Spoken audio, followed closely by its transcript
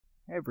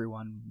Hey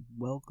everyone,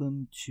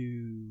 welcome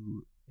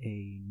to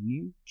a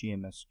new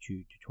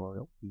GMS2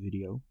 tutorial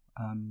video.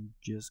 I'm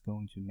just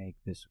going to make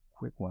this a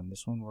quick one.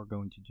 This one we're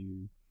going to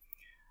do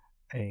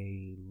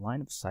a line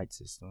of sight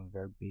system, a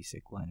very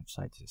basic line of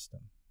sight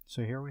system.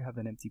 So here we have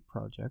an empty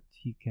project.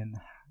 You can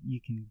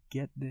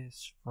get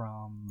this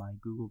from my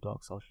Google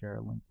Docs. I'll share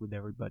a link with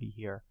everybody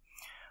here.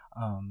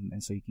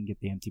 And so you can get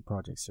the empty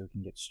project so you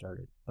can get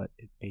started. But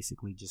it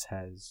basically just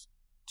has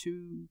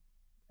two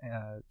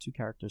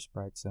character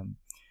sprites,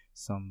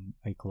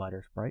 a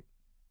collider sprite,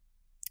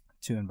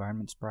 two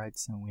environment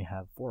sprites, and we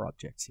have 4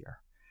 objects here.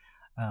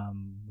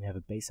 We have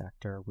a base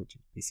actor, which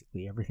is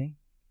basically everything,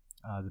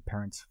 the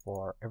parents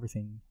for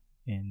everything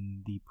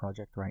in the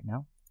project right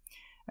now,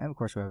 and of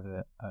course we have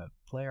a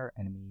player,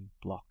 enemy,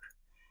 block.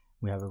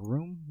 We have a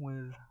room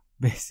with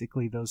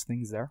basically those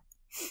things there,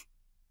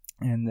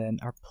 and then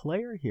our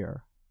player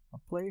here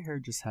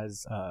just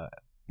has a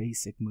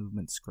basic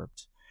movement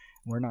script.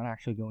 We're not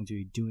actually going to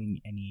be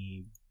doing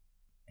any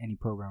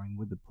programming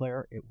with the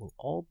player. It will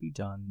all be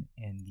done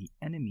in the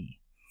enemy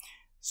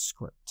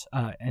script,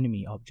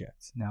 enemy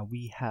object. Now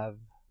we have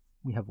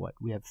what?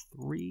 We have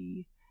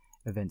 3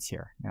 events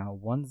here. Now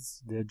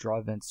the draw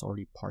event's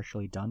already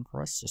partially done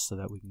for us, just so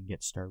that we can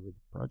get started with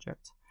the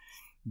project.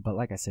 But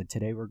like I said,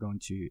 today we're going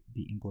to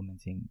be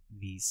implementing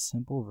the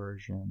simple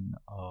version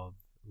of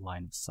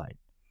line of sight.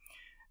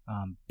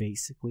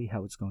 Basically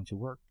how it's going to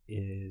work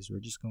is we're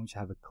just going to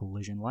have a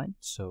collision line.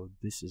 So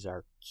this is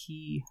our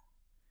key.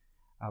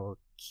 Our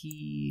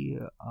key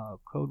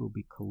code will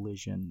be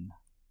collision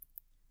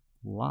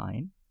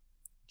line,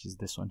 which is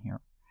this one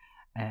here,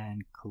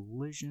 and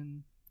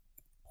collision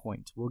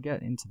point. We'll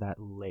get into that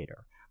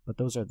later, but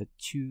those are the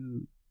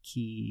 2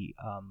 key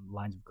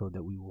lines of code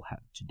that we will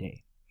have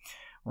today.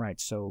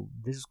 Right, so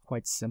this is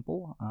quite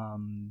simple,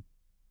 and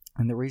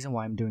the reason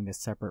why I'm doing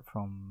this separate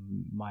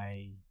from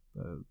my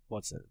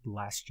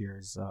last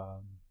year's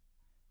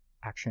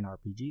action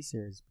RPG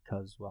series,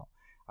 because, well,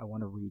 I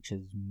want to reach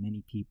as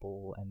many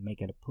people and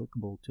make it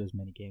applicable to as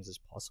many games as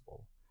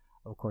possible.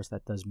 Of course,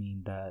 that does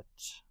mean that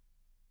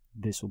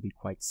this will be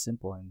quite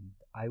simple, and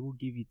I will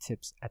give you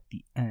tips at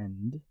the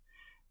end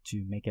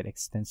to make it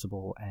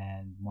extensible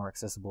and more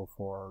accessible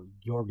for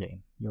your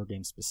game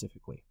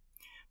specifically.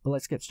 But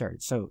let's get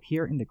started. So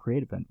here in the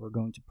create event, we're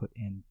going to put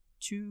in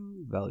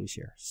 2 values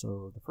here.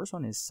 So the first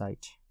one is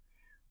sight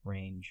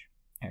range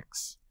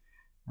X,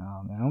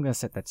 and I'm going to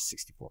set that to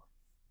 64.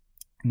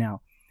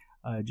 Now,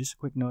 just a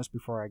quick notice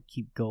before I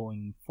keep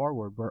going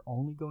forward, we're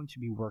only going to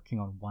be working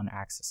on one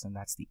axis, and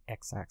that's the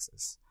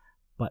x-axis.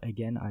 But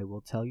again, I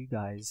will tell you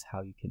guys how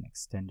you can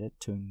extend it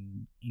to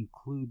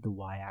include the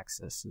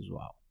y-axis as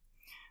well.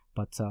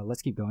 But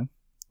let's keep going.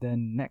 The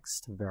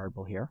next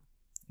variable here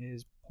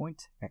is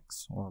point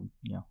x, or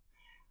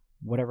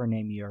whatever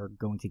name you're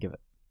going to give it.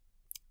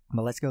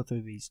 But let's go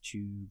through these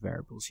 2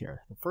 variables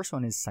here. The first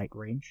one is sight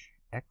range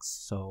x,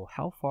 so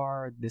how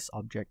far this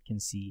object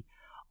can see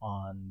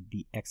on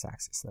the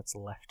x-axis, that's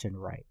left and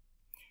right.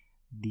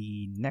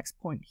 The next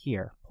point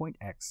here, point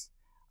x,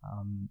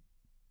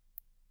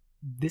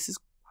 this is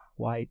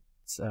quite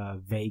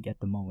vague at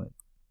the moment,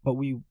 but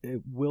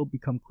it will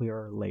become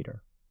clearer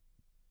later.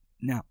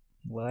 Now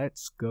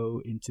let's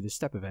go into the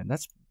step event.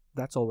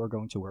 That's all we're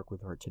going to work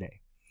with for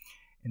today.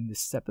 In the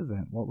step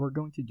event, what we're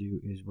going to do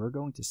is we're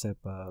going to set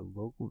up a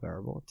local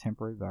variable, a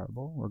temporary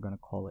variable. We're going to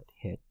call it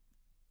hit.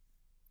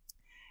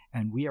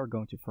 And we are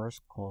going to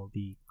first call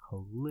the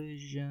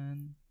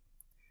collision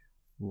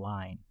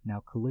line.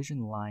 Now,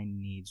 collision line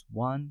needs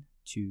 1,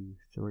 2,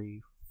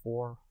 3,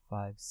 4,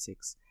 5,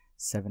 6,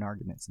 7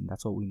 arguments, and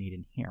that's what we need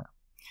in here.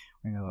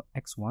 We're going to go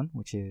x1,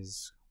 which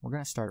is, we're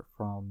going to start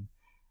from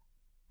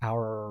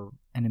our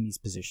enemy's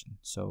position,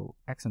 so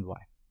x and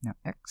y. Now,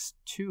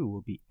 x2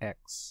 will be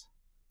x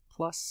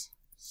plus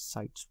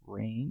sight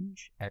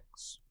range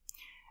x,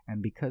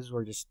 and because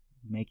we're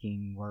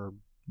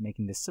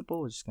making this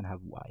simple, we're just going to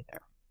have y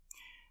there.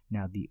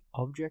 Now, the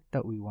object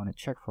that we want to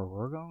check for,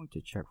 we're going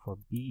to check for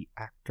B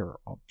actor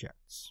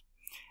objects.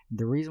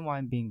 The reason why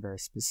I'm being very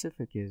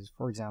specific is,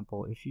 for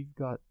example, if you've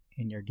got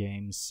in your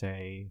game,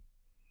 say,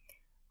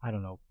 I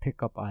don't know,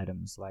 pickup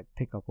items, like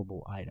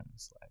pickupable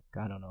items,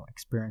 like, I don't know,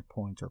 experience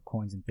points or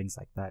coins and things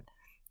like that,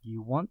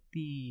 you want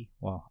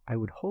I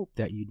would hope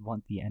that you'd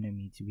want the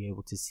enemy to be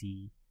able to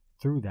see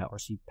through that or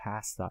see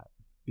past that,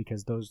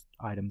 because those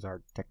items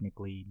are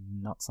technically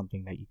not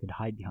something that you could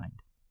hide behind.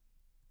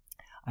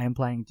 I am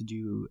planning to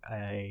do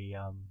a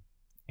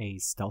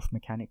stealth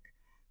mechanic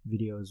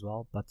video as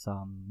well, but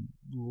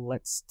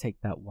let's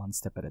take that one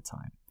step at a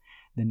time.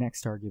 The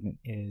next argument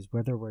is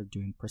whether we're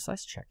doing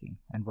precise checking,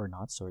 and we're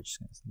not, so we're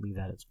just going to leave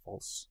that as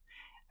false.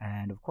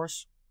 And of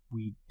course,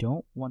 we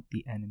don't want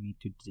the enemy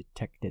to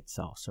detect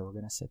itself, so we're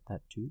going to set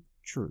that to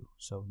true.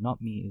 So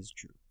not me is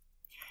true.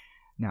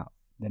 Now,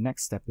 the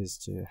next step is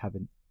to have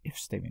an if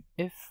statement.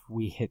 If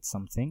we hit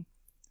something,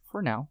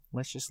 for now,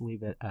 let's just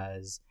leave it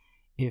as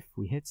if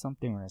we hit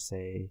something. We're going to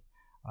say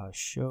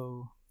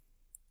show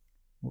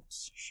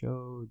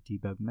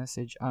debug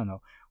message. I don't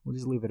know. We'll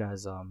just leave it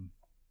as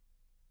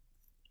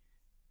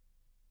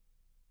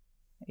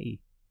hey,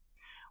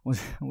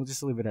 we'll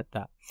just leave it at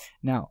that.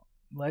 Now,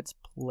 let's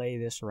play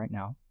this right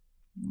now.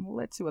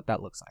 Let's see what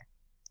that looks like.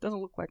 Doesn't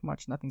look like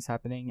much, nothing's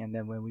happening, and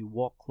then when we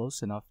walk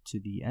close enough to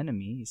the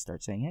enemy, he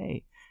starts saying,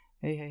 hey,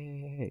 hey, hey,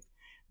 hey, hey, hey.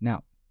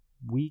 Now,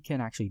 we can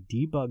actually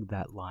debug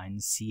that line,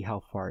 see how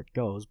far it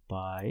goes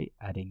by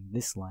adding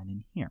this line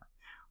in here.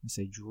 Let's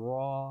say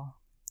draw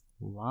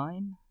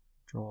line,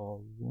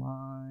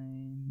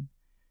 and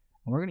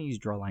we're going to use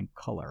draw line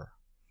color.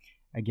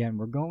 Again,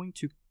 we're going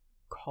to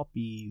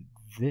copy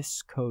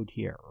this code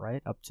here,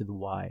 right, up to the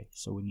y.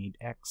 So we need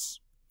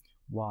x,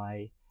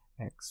 y,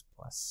 x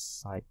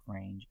plus site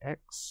range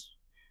x,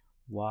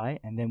 y,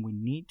 and then we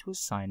need to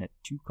assign it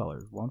two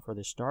colors, one for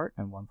the start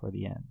and one for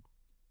the end.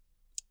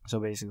 So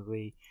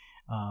basically,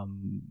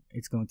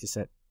 it's going to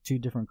set two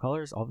different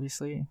colors.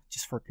 Obviously,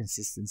 just for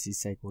consistency's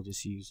sake, we'll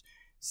just use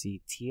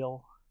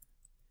teal.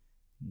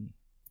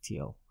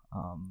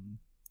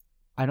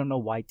 I don't know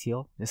why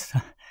teal. It's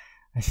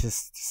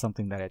just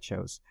something that I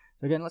chose.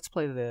 So again, let's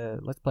play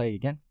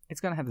again.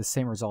 It's gonna have the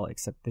same result,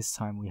 except this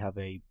time we have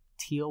a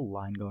teal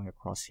line going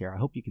across here. I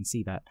hope you can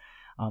see that.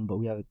 But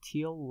we have a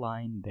teal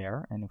line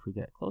there, and if we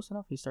get close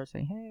enough, he starts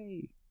saying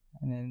hey,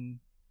 and then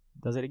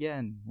does it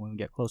again when we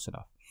get close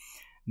enough.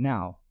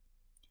 Now,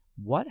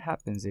 what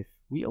happens if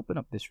we open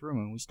up this room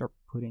and we start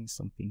putting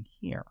something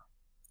here?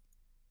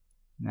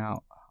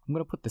 Now, I'm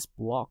going to put this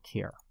block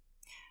here.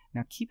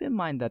 Now, keep in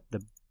mind that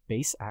the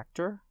base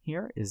actor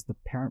here is the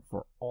parent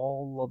for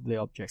all of the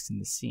objects in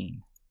the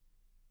scene.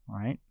 All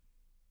right?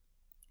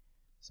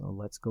 So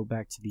let's go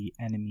back to the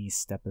enemy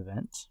step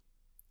event.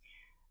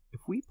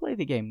 If we play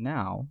the game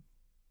now,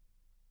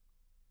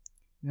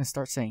 I'm going to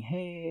start saying,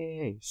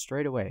 hey,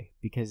 straight away,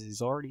 because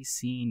it's already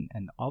seen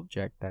an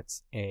object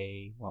that's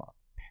a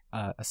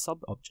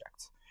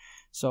sub-object.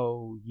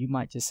 So you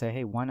might just say,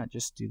 hey, why not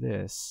just do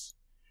this?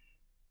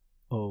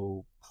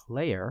 Oh,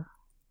 player,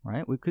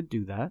 right? We could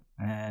do that,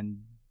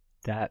 and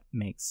that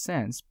makes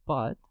sense,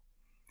 but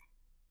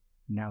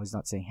now he's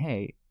not saying,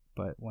 hey,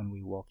 but when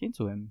we walk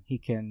into him, he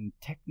can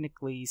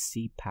technically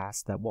see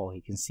past that wall.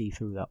 He can see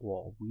through that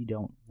wall. We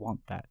don't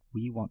want that.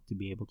 We want to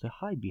be able to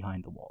hide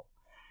behind the wall.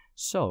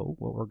 So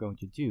what we're going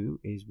to do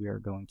is we are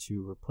going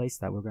to replace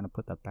that. We're going to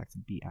put that back to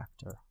B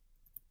actor.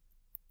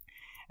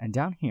 And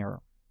down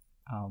here,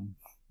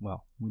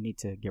 well, we need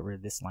to get rid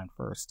of this line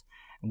first.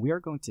 And we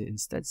are going to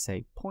instead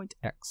say point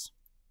X.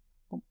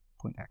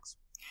 Point X.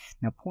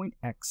 Now point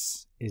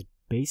X is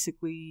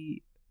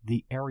basically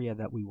the area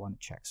that we want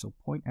to check. So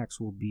point X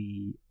will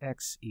be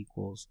X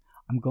equals,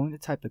 I'm going to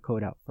type the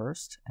code out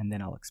first and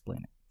then I'll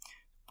explain it.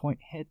 Point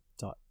hit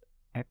dot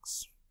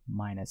X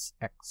minus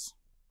X.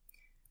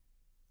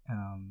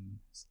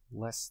 Is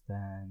less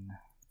than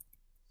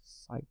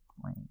site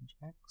range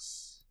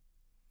X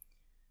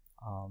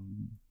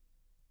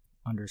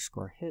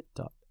underscore hit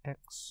dot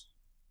X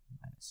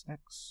minus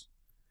X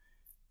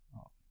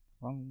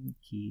wrong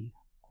key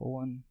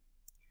colon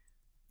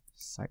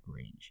site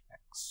range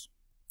X.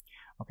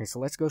 Okay, so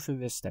let's go through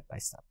this step by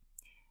step.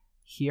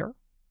 Here,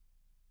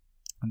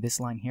 this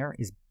line here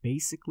is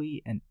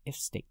basically an if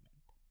statement.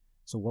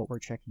 So what we're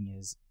checking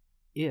is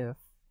if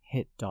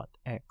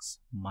hit.x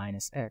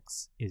minus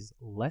x is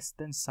less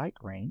than site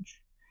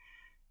range.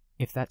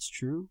 If that's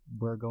true,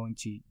 we're going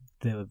to,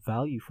 the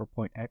value for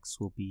point x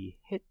will be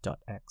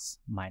hit.x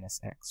minus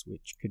x,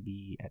 which could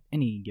be at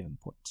any given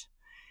point.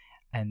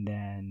 And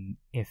then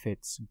if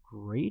it's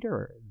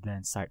greater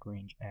than site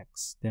range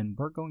x, then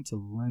we're going to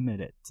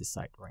limit it to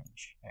site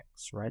range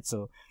x, right?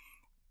 So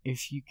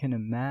if you can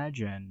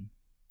imagine,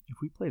 if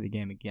we play the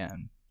game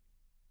again,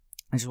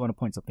 I just want to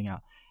point something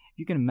out.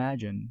 You can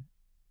imagine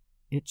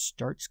it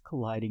starts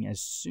colliding as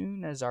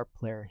soon as our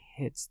player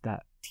hits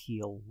that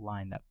teal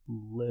line, that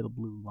little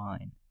blue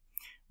line,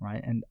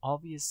 right? And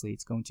obviously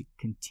it's going to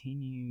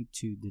continue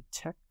to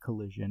detect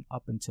collision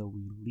up until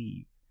we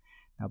leave.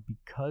 Now,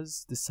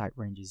 because the site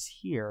range is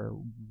here,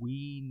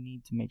 we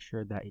need to make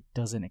sure that it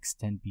doesn't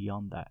extend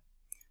beyond that.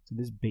 So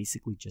this is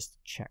basically just a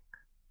check.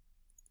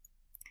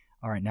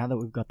 All right, now that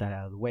we've got that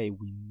out of the way,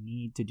 we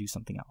need to do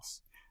something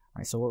else. All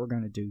right, so what we're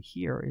going to do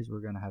here is we're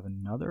going to have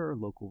another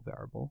local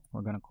variable.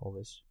 We're going to call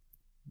this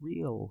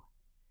real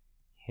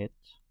hit.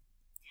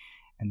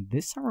 And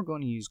this time we're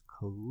going to use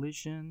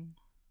collision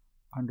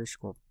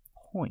underscore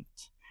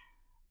point.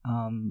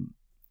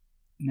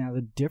 Now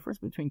the difference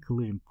between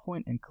collision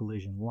point and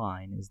collision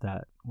line is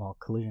that, well,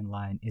 collision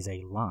line is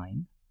a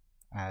line,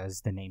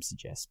 as the name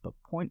suggests, but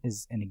point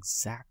is an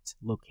exact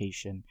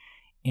location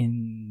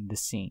in the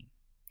scene.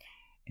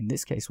 In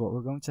this case, what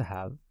we're going to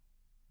have,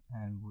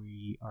 and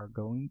we are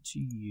going to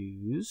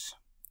use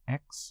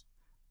x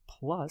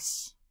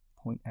plus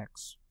point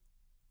x.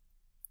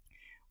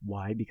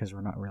 Y, because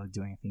we're not really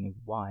doing anything with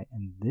y,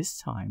 and this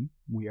time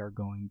we are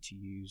going to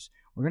use,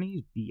 we're going to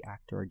use B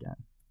actor again.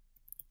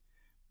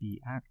 B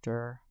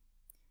actor,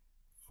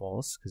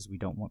 false, because we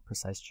don't want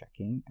precise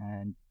checking,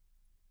 and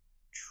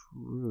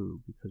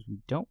true, because we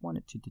don't want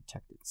it to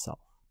detect itself.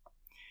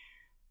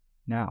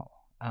 Now,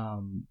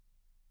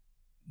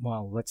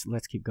 well, let's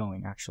keep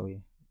going.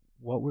 Actually,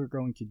 what we're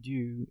going to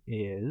do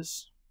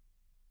is,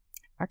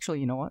 actually,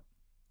 you know what?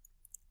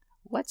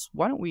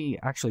 why don't we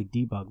actually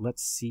debug?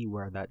 Let's see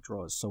where that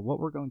draws. So what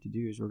we're going to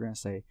do is we're going to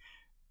say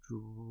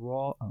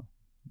draw,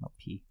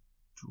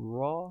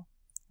 draw,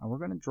 and we're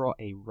going to draw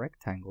a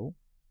rectangle,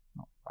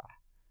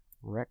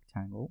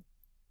 rectangle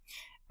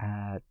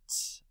at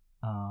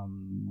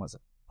what's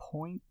it,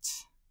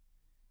 point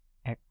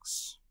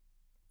x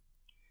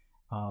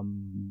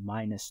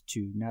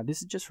 -2. Now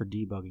this is just for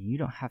debugging. You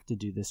don't have to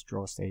do this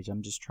draw stage.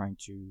 I'm just trying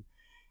to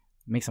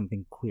make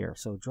something clear.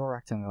 So draw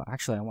rectangle.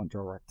 Actually, I want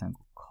draw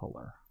rectangle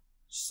color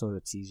so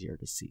it's easier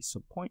to see.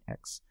 So point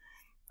x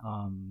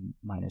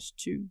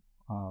 -2,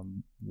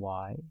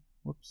 y,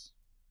 whoops,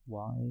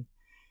 y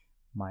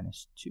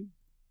 -2,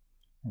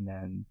 and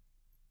then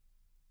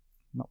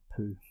not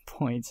poo,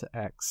 point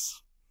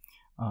x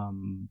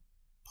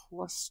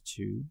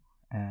 +2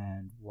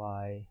 and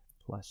y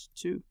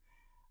 +2.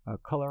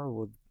 Color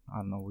would, I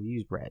don't know, we'll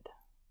use red.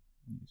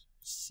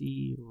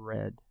 C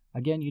red.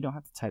 Again, you don't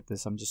have to type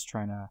this. I'm just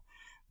trying to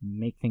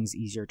make things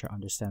easier to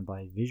understand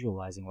by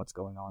visualizing what's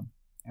going on.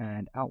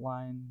 And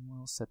outline,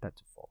 we'll set that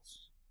to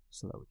false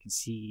so that we can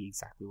see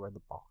exactly where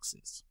the box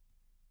is.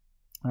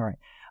 All right.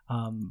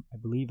 I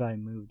believe I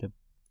moved a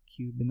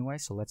cube in the way,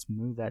 so let's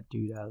move that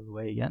dude out of the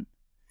way again.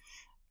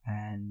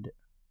 And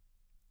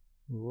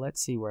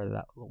let's see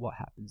what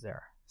happens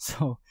there.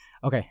 So,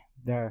 okay,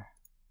 there,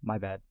 my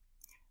bad.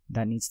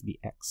 That needs to be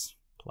x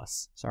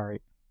plus,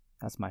 sorry,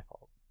 that's my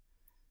fault.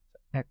 So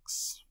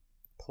x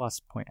plus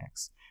point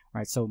x. All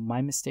right, so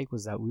my mistake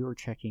was that we were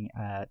checking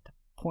at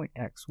point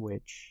x,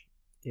 which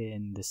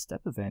in the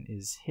step event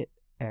is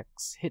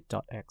hit.x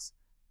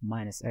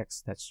minus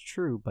x. That's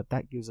true, but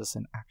that gives us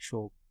an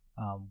actual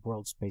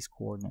world space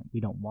coordinate.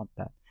 We don't want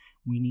that.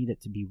 We need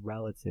it to be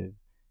relative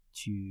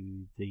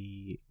to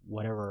the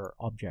whatever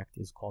object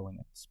is calling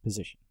its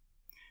position.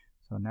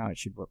 So now it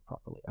should work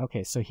properly.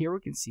 Okay, so here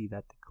we can see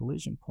that the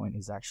collision point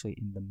is actually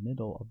in the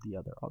middle of the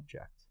other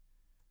object,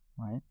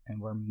 right? And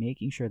we're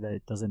making sure that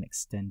it doesn't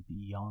extend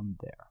beyond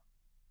there.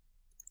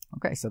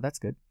 Okay, so that's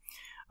good.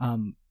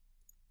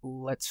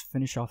 Let's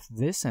finish off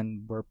this,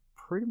 and we're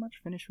pretty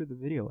much finished with the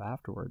video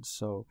afterwards.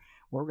 So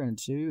what we're going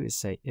to do is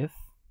say if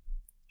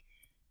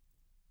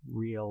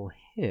real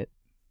hit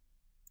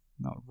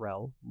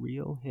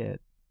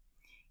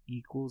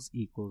equals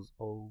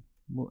O.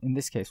 Well, in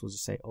this case, we'll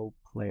just say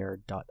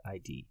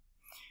oPlayer.id.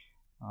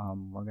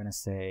 We're going to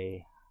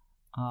say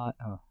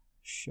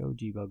show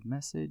debug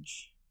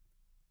message.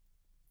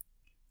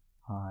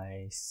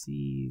 I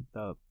see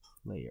the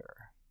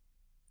player.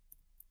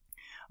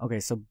 Okay,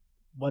 so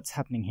what's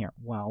happening here?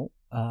 Well,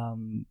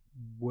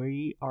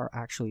 we are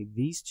actually,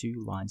 these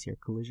two lines here,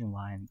 collision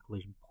line and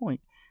collision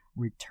point,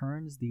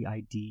 returns the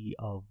ID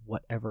of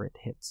whatever it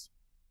hits.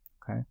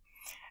 Okay,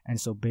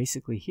 and so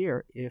basically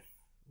here, if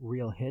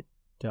real hit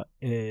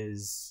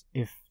is,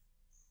 if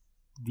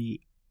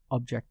the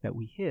object that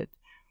we hit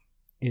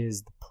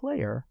is the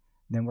player,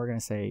 then we're going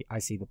to say I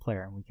see the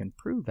player, and we can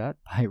prove that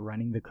by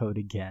running the code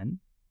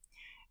again.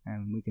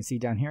 And we can see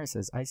down here it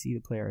says I see the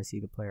player, I see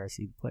the player, I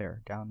see the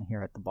player, down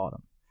here at the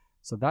bottom.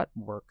 So that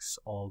works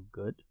all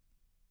good.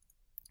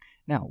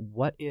 Now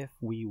what if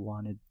we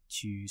wanted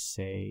to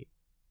say,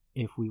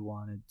 if we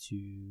wanted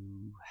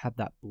to have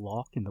that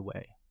block in the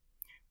way?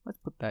 Let's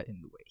put that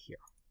in the way here.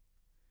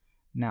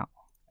 Now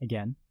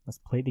again, let's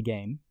play the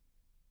game.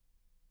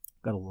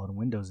 Got a lot of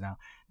windows now.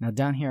 Now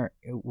down here,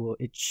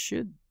 it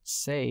should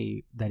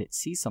say that it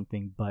sees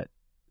something, but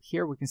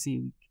here we can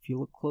see, if you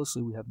look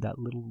closely, we have that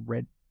little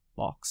red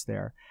box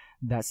there.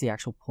 That's the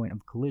actual point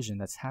of collision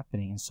that's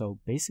happening. And so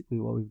basically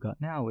what we've got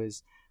now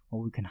is,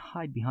 well, we can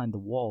hide behind the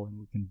wall and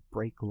we can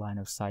break line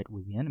of sight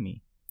with the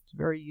enemy. It's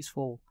very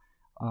useful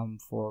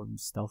for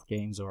stealth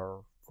games,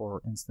 or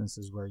for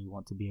instances where you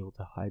want to be able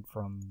to hide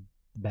from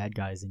the bad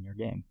guys in your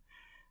game.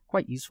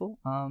 Quite useful,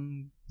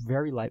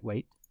 very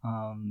lightweight,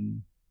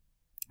 and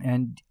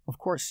of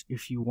course,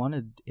 if you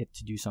wanted it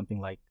to do something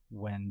like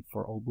when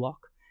for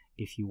oblock,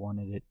 if you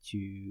wanted it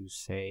to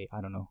say,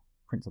 I don't know,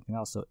 print something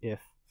else. So if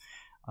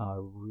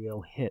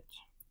real hit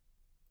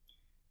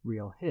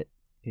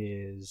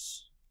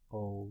is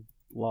oblock.id,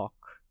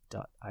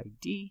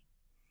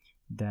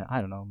 then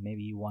I don't know,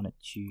 maybe you want it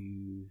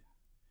to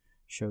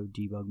show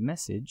debug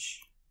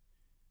message.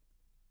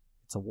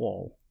 It's a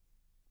wall.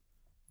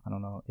 I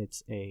don't know,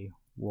 it's a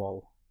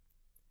wall.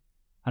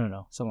 I don't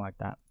know, something like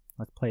that.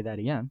 Let's play that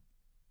again.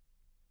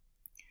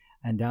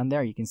 And down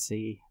there you can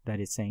see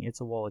that it's saying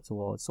it's a wall, it's a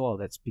wall, it's a wall.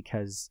 That's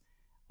because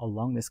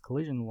along this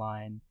collision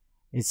line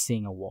it's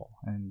seeing a wall,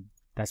 and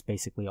that's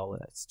basically all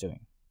that it's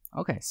doing.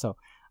 Okay, so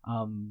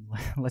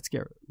let's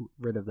get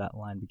rid of that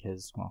line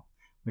because, well,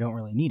 we don't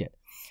really need it.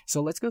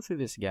 So let's go through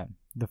this again.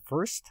 The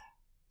first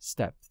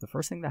step, the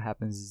first thing that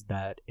happens is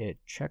that it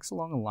checks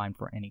along a line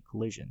for any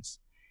collisions.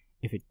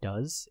 If it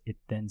does, it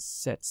then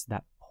sets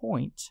that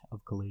point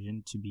of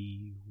collision to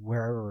be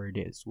wherever it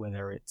is,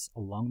 whether it's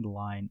along the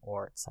line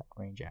or it's at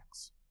range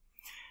X.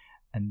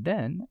 And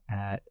then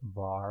at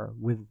var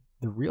with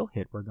the real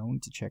hit, we're going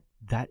to check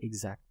that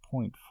exact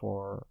point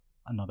for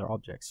another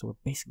object. So we're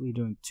basically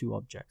doing two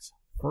objects.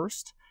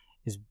 First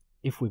is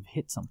if we've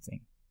hit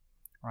something.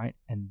 right?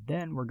 And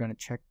then we're going to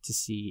check to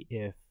see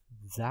if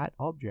that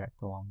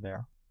object along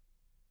there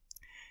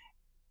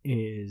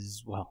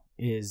is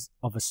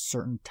of a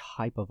certain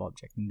type of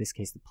object, in this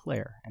case the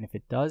player. And if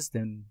it does,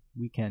 then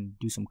we can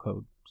do some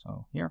code.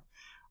 So here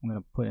I'm going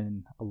to put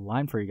in a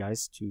line for you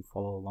guys to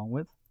follow along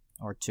with,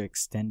 or to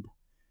extend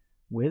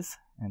with,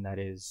 and that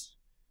is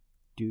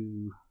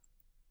do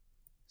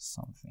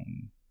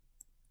something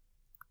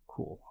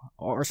cool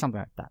or something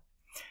like that.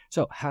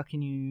 So how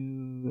can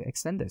you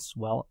extend this?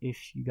 Well,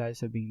 if you guys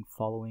have been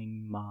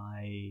following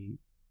my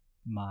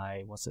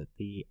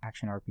the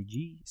Action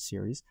RPG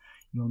series,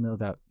 you'll know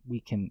that we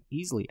can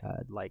easily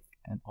add like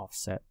an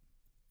offset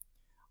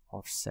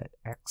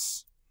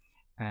X,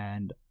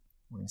 and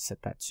we're going to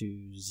set that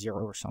to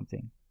 0 or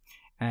something,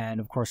 and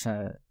of course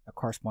a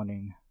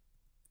corresponding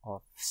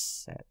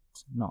offset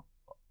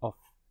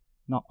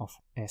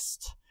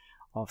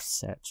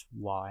offset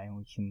Y, and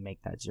we can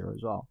make that 0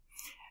 as well.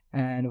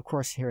 And of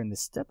course here in the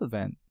step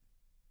event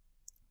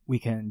we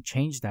can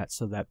change that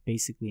so that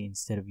basically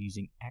instead of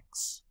using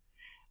X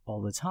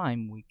all the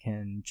time, we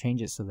can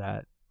change it so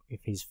that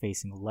if he's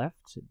facing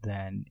left,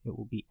 then it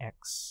will be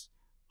X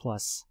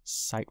plus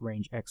sight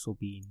range X will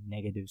be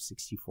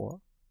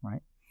 -64,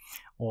 right?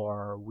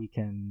 Or we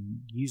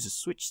can use a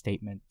switch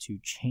statement to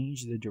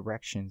change the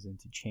directions and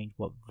to change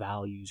what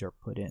values are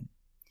put in.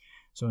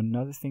 So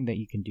another thing that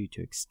you can do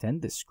to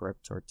extend this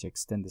script or to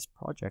extend this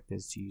project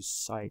is to use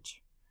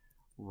sight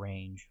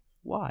range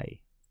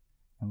Y,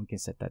 and we can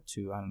set that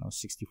to, I don't know,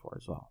 64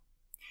 as well.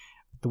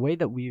 The way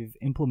that we've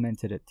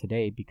implemented it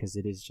today, because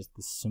it is just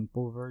the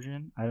simple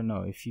version, I don't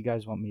know if you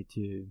guys want me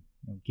to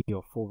give you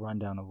a full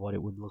rundown of what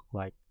it would look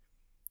like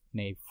in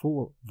a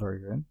full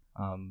version,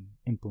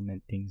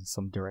 implementing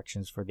some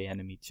directions for the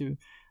enemy too.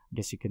 I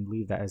guess you can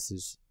leave that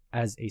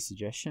as a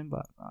suggestion,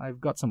 but I've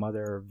got some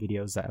other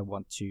videos that I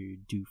want to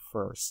do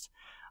first.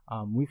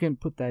 We can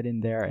put that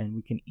in there, and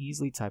we can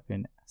easily type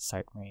in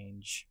sight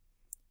range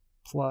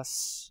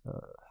plus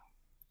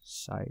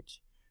sight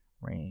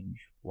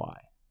range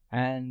Y,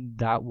 and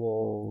that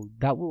will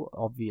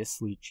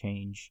obviously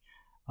change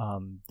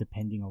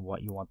depending on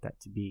what you want that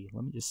to be.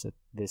 Let me just set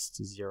this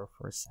to 0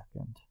 for a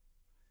second.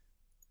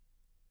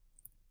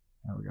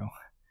 There we go.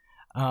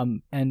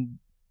 And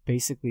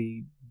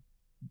basically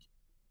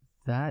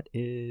that's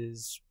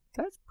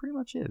pretty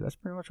much it. That's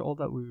pretty much all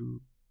that we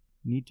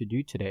need to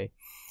do today.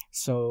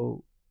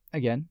 So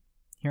again,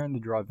 here in the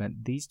draw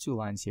event, these two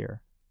lines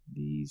here,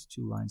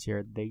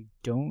 they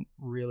don't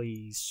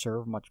really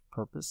serve much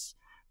purpose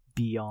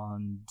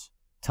beyond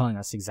telling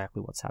us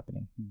exactly what's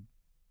happening.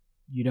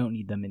 You don't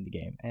need them in the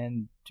game,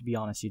 and to be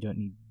honest, you don't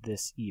need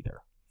this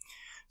either.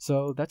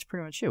 So that's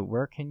pretty much it.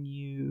 Where can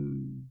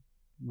you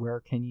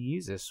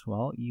use this?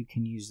 Well, you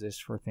can use this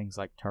for things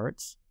like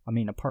turrets. I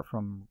mean, apart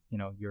from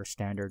your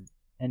standard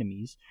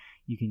enemies,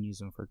 you can use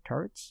them for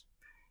turrets.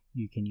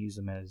 You can use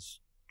them as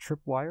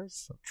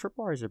tripwires. So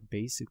tripwires are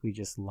basically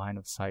just line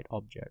of sight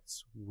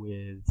objects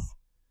with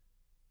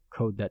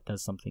code that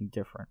does something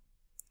different.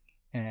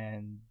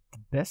 And the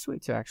best way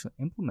to actually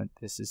implement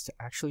this is to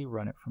actually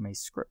run it from a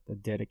script, a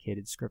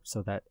dedicated script,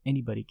 so that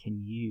anybody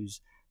can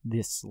use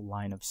this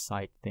line of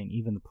sight thing,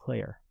 even the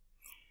player.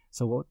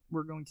 So what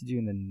we're going to do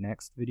in the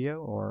next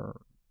video,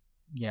 or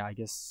yeah, I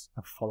guess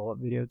a follow-up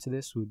video to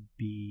this, would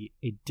be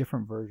a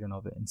different version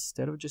of it.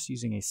 Instead of just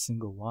using a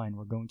single line,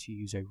 we're going to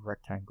use a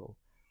rectangle.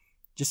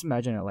 Just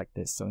imagine it like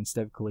this. So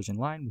instead of collision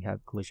line, we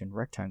have collision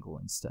rectangle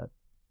instead.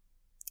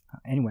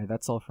 Anyway,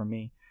 that's all from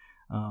me.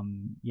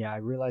 Yeah, I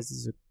realize this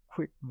is a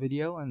quick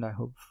video, and I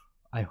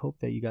hope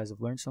that you guys have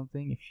learned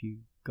something. If you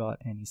got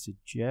any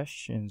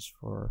suggestions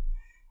for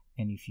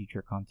any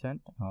future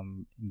content,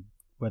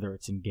 whether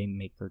it's in Game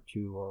Maker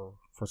 2 or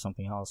for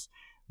something else,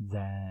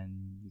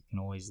 then you can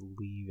always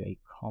leave a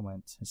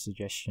comment, a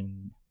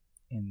suggestion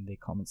in the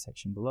comment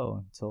section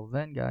below. Until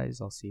then, guys,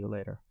 I'll see you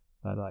later.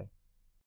 Bye bye.